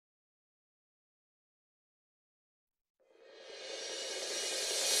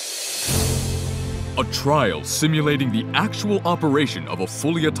A trial simulating the actual operation of a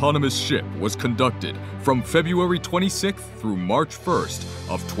fully autonomous ship was conducted from February 26th through March 1st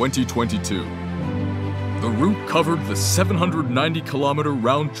of 2022. The route covered the 790-kilometer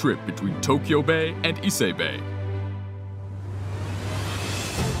round trip between Tokyo Bay and Ise Bay.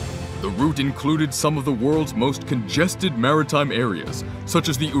 The route included some of the world's most congested maritime areas, such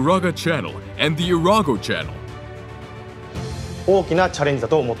as the Uraga Channel and the Urago Channel. 大きなチャレンジだ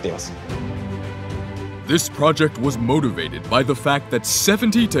と思っています。 This project was motivated by the fact that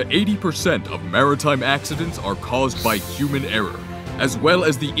 70 to 80% of maritime accidents are caused by human error, as well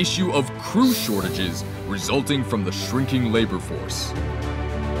as the issue of crew shortages resulting from the shrinking labor force.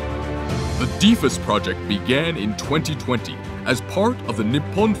 The DFFAS project began in 2020 as part of the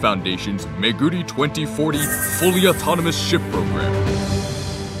Nippon Foundation's MEGURI 2040 Fully Autonomous Ship Program.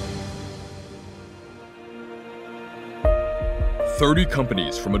 30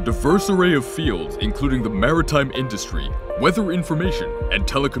 companies from a diverse array of fields, including the maritime industry, weather information, and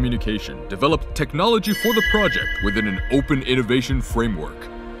telecommunication, developed technology for the project within an open innovation framework.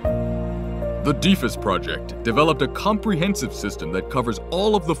 The DFFAS project developed a comprehensive system that covers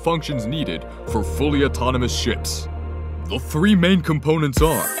all of the functions needed for fully autonomous ships. The three main components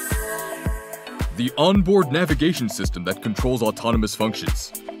are the onboard navigation system that controls autonomous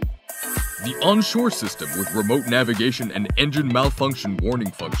functions, the onshore system with remote navigation and engine malfunction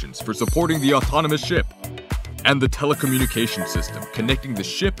warning functions for supporting the autonomous ship, and the telecommunication system connecting the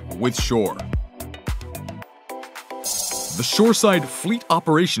ship with shore. The Shoreside Fleet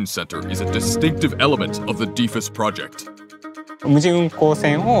Operations Center is a distinctive element of the DFFAS project. 無人運航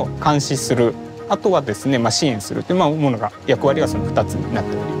船を監視する、あとはですね、支援するというものが役割がその2つになっ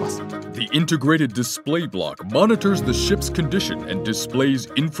ております。 The integrated display block monitors the ship's condition and displays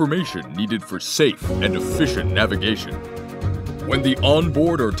information needed for safe and efficient navigation. When the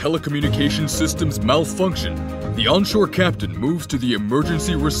onboard or telecommunication systems malfunction, the onshore captain moves to the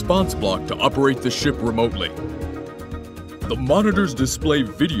emergency response block to operate the ship remotely. The monitors display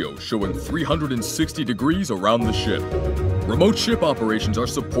video showing 360 degrees around the ship. Remote ship operations are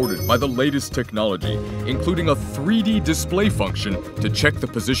supported by the latest technology, including a 3D display function to check the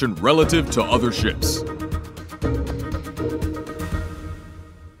position relative to other ships.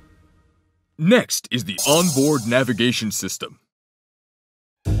 Next is the onboard navigation system.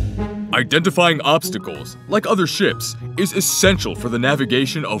 Identifying obstacles, like other ships, is essential for the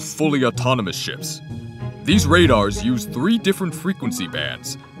navigation of fully autonomous ships. These radars use 3 different frequency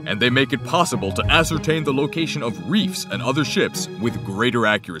bands, and they make it possible to ascertain the location of reefs and other ships with greater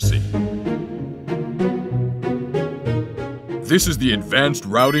accuracy. This is the Advanced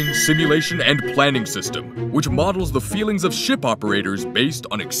Routing, Simulation, and Planning System, which models the feelings of ship operators based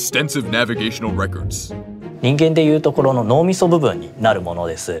on extensive navigational records. 人間でいうところの脳みそ部分になるもの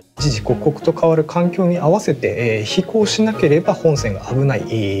です。時々刻々と変わる環境に合わせて、飛行しなければ本船が危ない、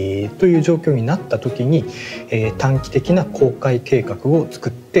という状況になった時に、短期的な航海計画を作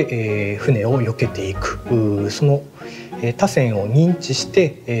って、船を避けていく、その他船を認知し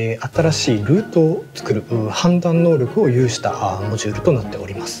て、新しいルートを作る判断能力を有したモジュールとなってお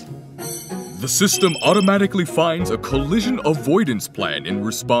ります。 The system automatically finds a collision avoidance plan in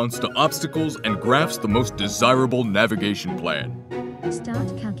response to obstacles and crafts the most desirable navigation plan.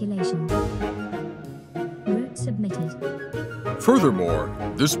 Start calculation. Route submitted. Furthermore,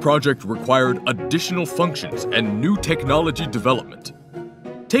 this project required additional functions and new technology development.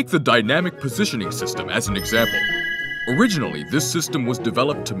 Take the dynamic positioning system as an example. Originally, this system was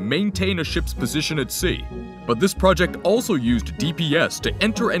developed to maintain a ship's position at sea, but this project also used DPS to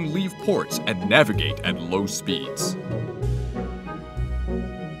enter and leave ports and navigate at low speeds.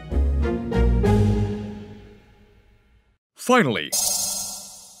 Finally,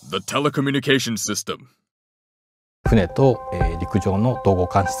 the telecommunication system. 船と陸上の統合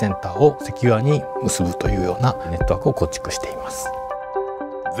監視センターをセキュアに結ぶというようなネットワークを構築しています。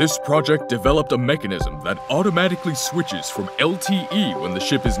 This project developed a mechanism that automatically switches from LTE when the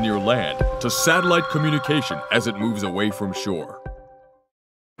ship is near land to satellite communication as it moves away from shore.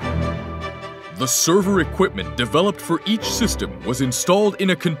 The server equipment developed for each system was installed in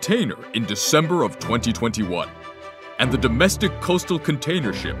a container in December of 2021, and the domestic coastal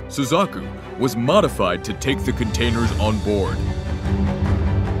container ship, Suzaku, was modified to take the containers on board.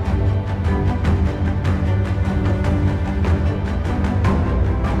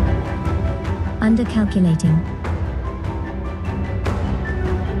 Under calculating.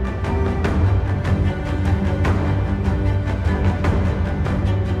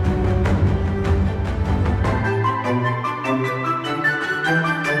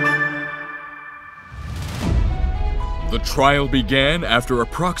 The trial began after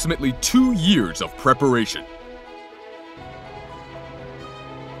approximately 2 years of preparation.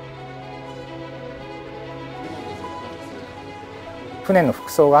 船の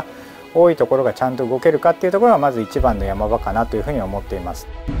服装が多いところがちゃんと動けるかっていうところがまず一番の山場かなというふうに思っています。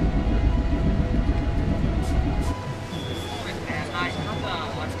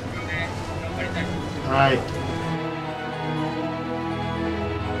はい。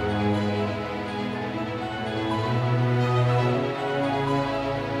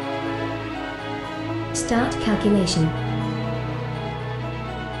Start calculation.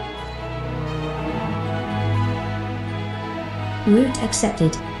 Route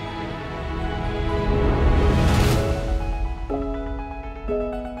accepted.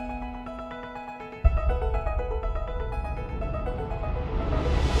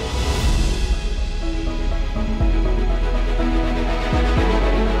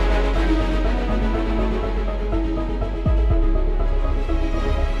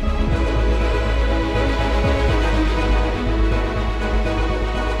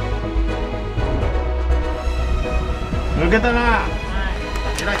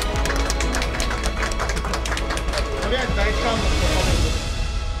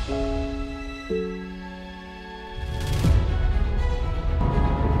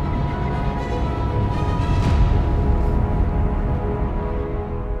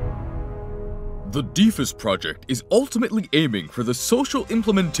 The DFFAS project is ultimately aiming for the social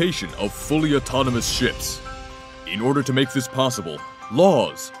implementation of fully autonomous ships. In order to make this possible,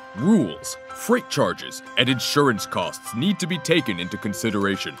 laws, rules, freight charges, and insurance costs need to be taken into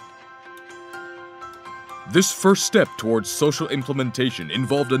consideration. This first step towards social implementation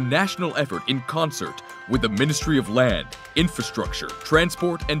involved a national effort in concert with the Ministry of Land, Infrastructure,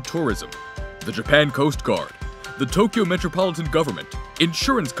 Transport and Tourism, the Japan Coast Guard, the Tokyo Metropolitan Government,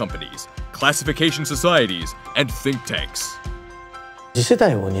 insurance companies, classification societies, and think tanks. 次世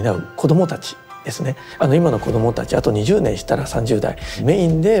代を担う子どもたちですね。今の子どもたち、あと20年したら30代メイ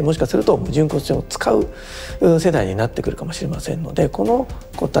ンでもしかすると無人骨線を使う世代になってくるかもしれませんので、この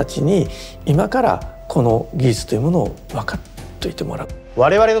子たちに今からこの技術というものを分かっておいてもらう。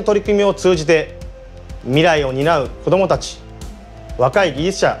我々の取り組みを通じて未来を担う子どもたち、若い技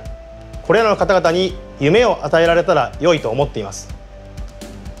術者、これらの方々に夢を与えられたら良いと思っています。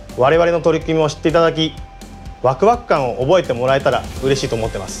我々の取り組みを知っていただき、ワクワク感を覚えてもらえたら嬉しいと思っ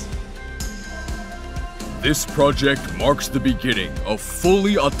てます。This project marks the beginning of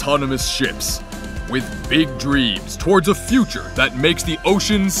fully autonomous ships, with big dreams towards a future that makes the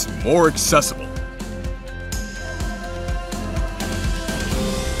oceans more accessible.